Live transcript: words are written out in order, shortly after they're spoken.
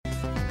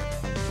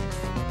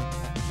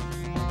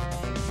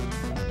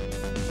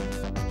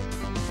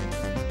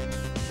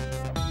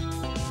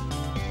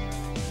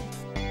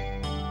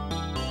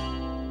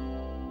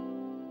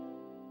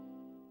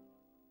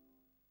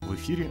В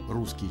эфире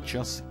 «Русский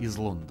час» из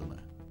Лондона.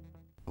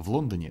 В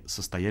Лондоне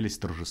состоялись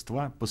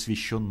торжества,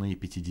 посвященные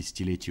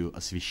 50-летию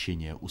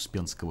освящения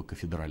Успенского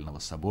кафедрального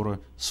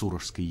собора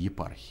Сурожской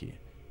епархии.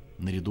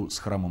 Наряду с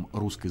храмом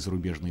Русской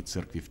зарубежной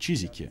церкви в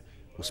Чизике,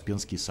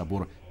 Успенский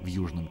собор в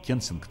Южном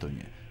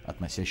Кенсингтоне,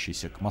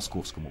 относящийся к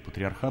Московскому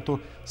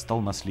патриархату,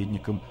 стал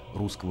наследником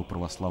русского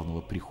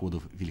православного прихода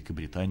в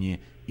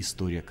Великобритании,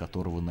 история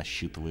которого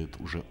насчитывает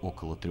уже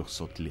около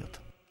 300 лет.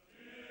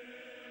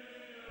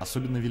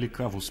 Особенно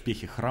велика в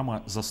успехе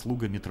храма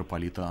заслуга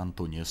митрополита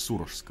Антония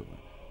Сурожского.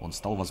 Он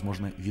стал,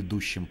 возможно,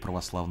 ведущим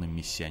православным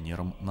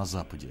миссионером на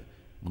Западе.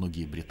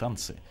 Многие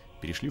британцы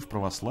перешли в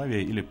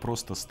православие или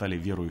просто стали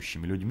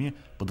верующими людьми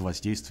под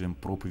воздействием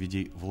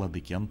проповедей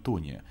владыки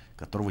Антония,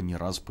 которого не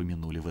раз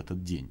помянули в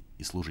этот день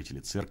и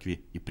служители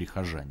церкви, и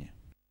прихожане.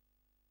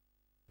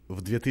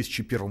 В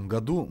 2001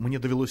 году мне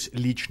довелось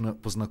лично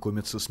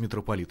познакомиться с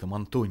митрополитом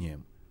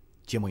Антонием.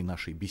 Темой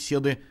нашей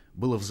беседы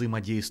было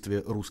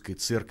взаимодействие русской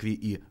церкви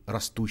и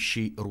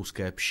растущей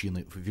русской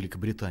общины в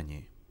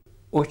Великобритании.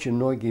 Очень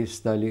многие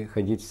стали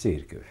ходить в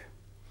церковь,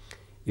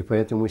 и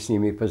поэтому с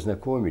ними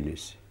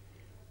познакомились.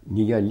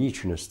 Не я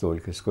лично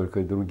столько,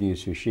 сколько другие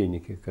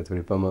священники,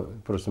 которые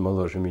просто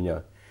моложе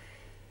меня.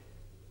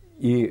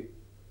 И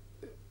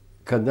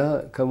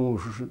когда кому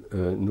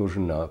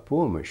нужна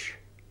помощь,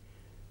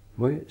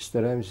 мы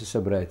стараемся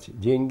собрать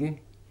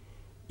деньги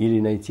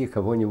или найти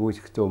кого-нибудь,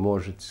 кто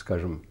может,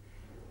 скажем,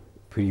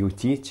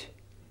 приютить,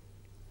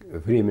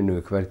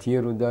 временную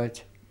квартиру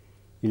дать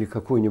или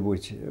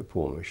какую-нибудь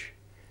помощь.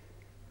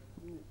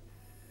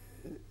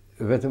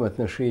 В этом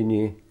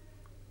отношении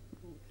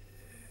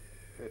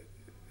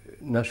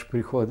наш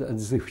приход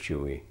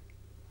отзывчивый,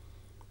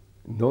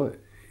 но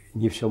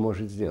не все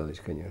может сделать,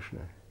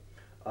 конечно.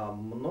 А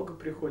много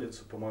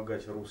приходится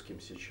помогать русским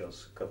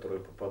сейчас,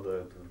 которые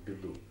попадают в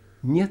беду?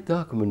 Не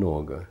так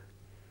много,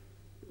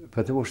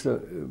 потому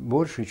что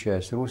большая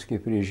часть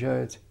русских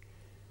приезжают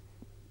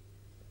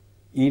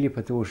или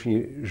потому что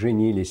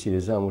женились или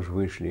замуж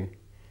вышли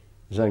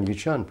за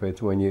англичан,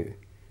 поэтому они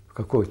в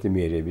какой-то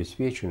мере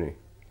обеспечены,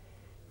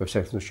 во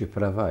всяком случае,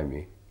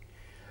 правами.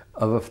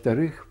 А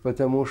во-вторых,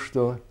 потому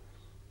что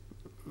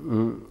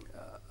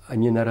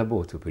они на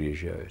работу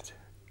приезжают.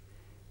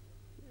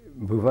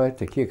 Бывают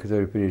такие,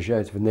 которые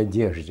приезжают в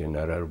надежде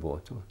на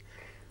работу.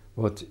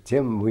 Вот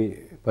тем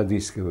мы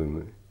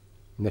подыскиваем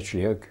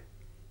ночлег,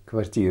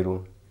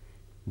 квартиру,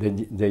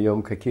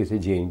 даем какие-то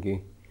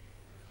деньги.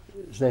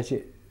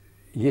 Знаете,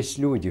 есть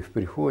люди в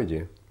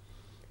приходе,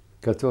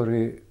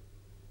 которые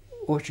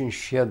очень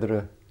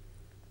щедро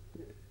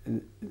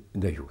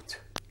дают.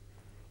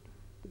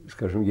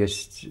 Скажем,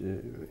 есть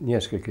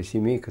несколько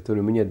семей,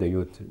 которые мне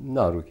дают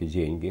на руки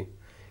деньги,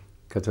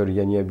 которые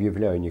я не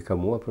объявляю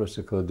никому, а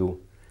просто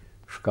кладу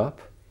в шкаф.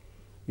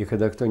 И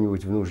когда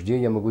кто-нибудь в нужде,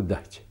 я могу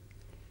дать,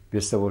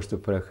 без того,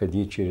 чтобы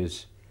проходить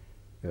через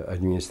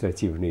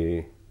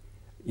административные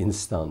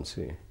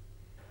инстанции.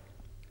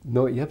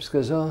 Но я бы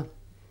сказал,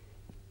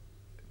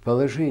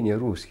 положение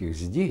русских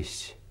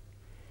здесь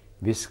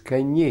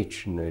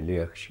бесконечно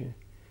легче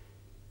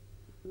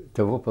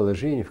того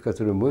положения, в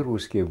котором мы,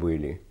 русские,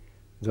 были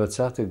в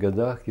 20-х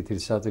годах и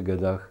 30-х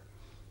годах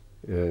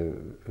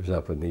в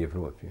Западной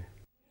Европе.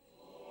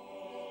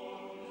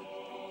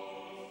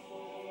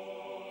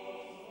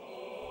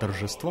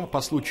 Торжества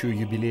по случаю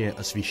юбилея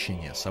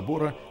освящения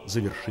собора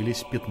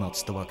завершились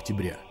 15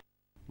 октября.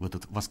 В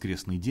этот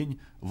воскресный день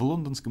в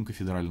Лондонском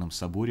кафедральном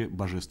соборе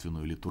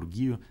божественную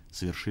литургию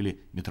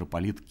совершили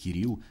митрополит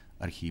Кирилл,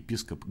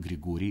 архиепископ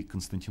Григорий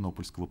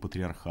Константинопольского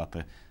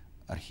патриархата,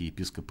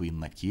 архиепископы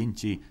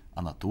Иннокентий,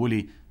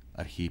 Анатолий,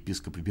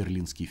 архиепископ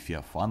Берлинский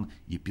Феофан,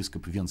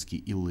 епископ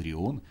Венский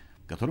Илларион,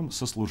 которым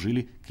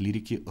сослужили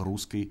клирики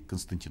русской,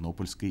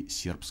 константинопольской,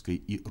 сербской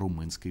и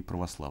румынской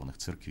православных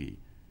церквей.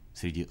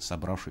 Среди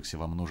собравшихся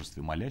во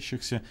множестве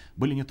молящихся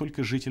были не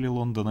только жители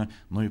Лондона,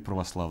 но и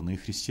православные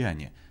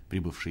христиане,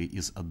 прибывшие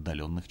из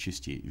отдаленных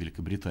частей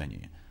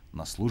Великобритании.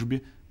 На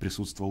службе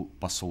присутствовал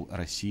посол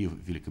России в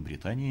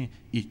Великобритании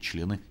и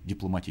члены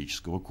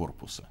дипломатического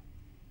корпуса.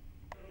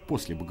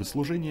 После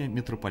богослужения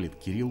митрополит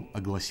Кирилл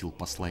огласил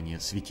послание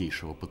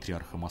святейшего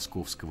патриарха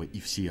Московского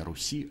и всея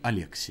Руси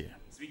Алексия.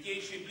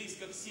 Святейший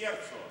близко к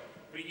сердцу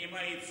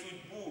принимает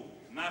судьбу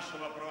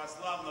нашего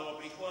православного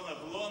прихода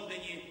в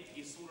Лондоне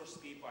и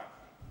Сурожской епархии.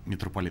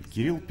 Митрополит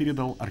Кирилл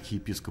передал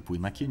архиепископу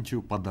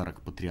Иннокентию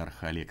подарок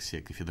патриарха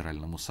Алексия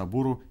кафедральному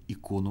собору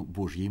икону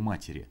Божьей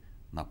Матери.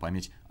 На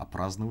память о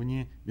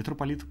праздновании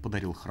митрополит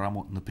подарил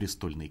храму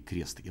напрестольный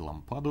крест и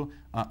лампаду,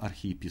 а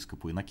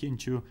архиепископу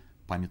Иннокентию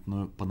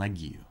памятную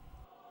панагию.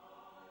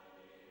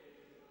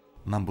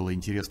 Нам было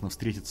интересно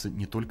встретиться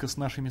не только с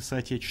нашими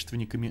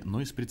соотечественниками,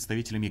 но и с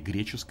представителями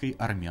греческой,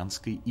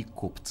 армянской и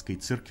коптской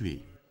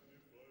церквей.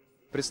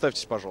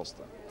 Представьтесь,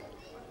 пожалуйста.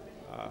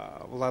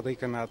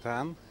 Владыка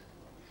Натан,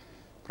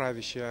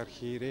 правящий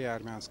архиерей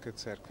Армянской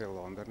церкви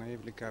Лондона и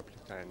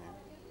Великобритании.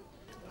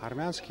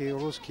 Армянские и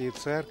русские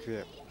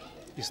церкви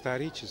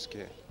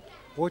исторически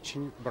в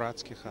очень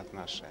братских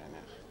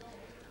отношениях.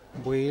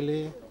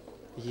 Были,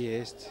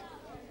 есть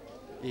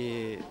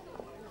и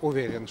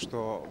уверен,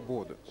 что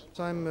будут.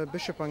 I'm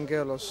Bishop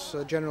Angelos,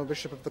 General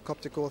Bishop of the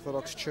Coptic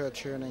Orthodox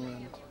Church here in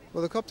England.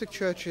 Well, the Coptic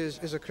Church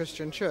is a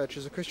Christian church.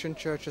 It's a Christian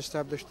church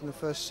established in the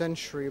 1st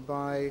century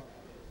by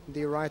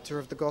the writer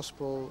of the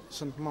Gospel,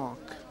 St.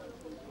 Mark.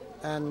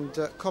 And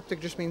Coptic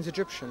just means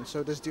Egyptian,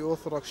 so does the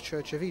Orthodox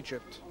Church of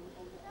Egypt.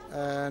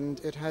 And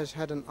it has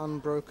had an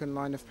unbroken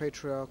line of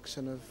patriarchs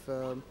and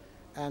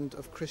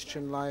of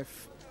Christian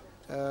life,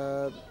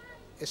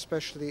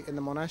 especially in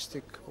the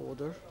monastic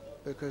order,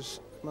 because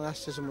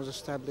monasticism was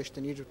established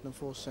in Egypt in the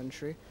 4th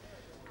century.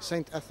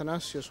 Saint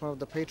Athanasius, one of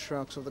the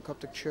patriarchs of the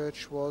Coptic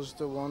Church, was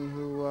the one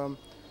who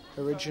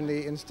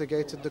originally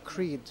instigated the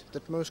creed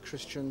that most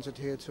Christians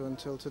adhere to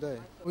until today.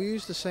 We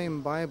use the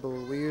same Bible,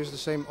 we use the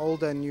same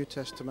Old and New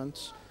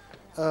Testaments.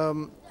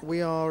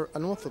 We are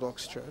an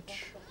Orthodox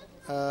church,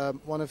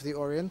 one of the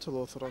Oriental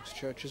Orthodox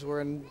churches.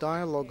 We're in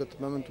dialogue at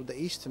the moment with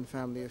the Eastern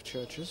family of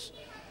churches.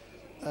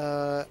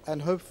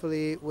 And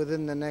hopefully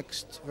within the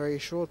next very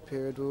short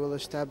period we will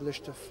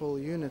establish a full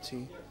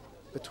unity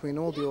between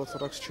all the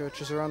Orthodox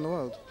churches around the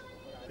world.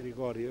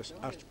 Gregorius,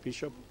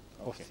 Archbishop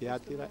of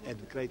Thyatira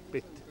and Great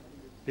Britain,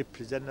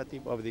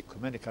 representative of the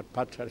Ecumenical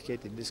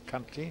Patriarchate in this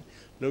country,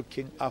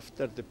 looking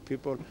after the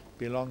people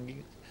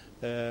belonging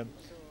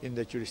in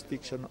the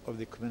jurisdiction of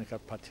the Ecumenical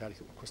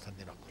Patriarchate of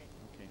Constantinople.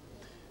 Okay.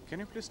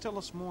 Can you please tell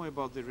us more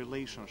about the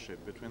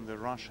relationship between the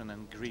Russian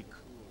and Greek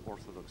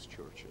Orthodox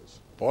churches?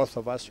 Both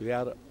of us, we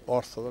are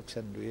Orthodox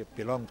and we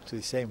belong to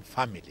the same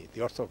family, the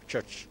Orthodox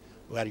Church.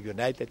 We are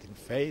united in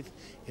faith,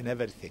 in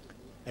everything,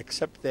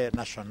 except the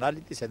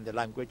nationalities and the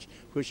language,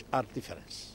 which are different.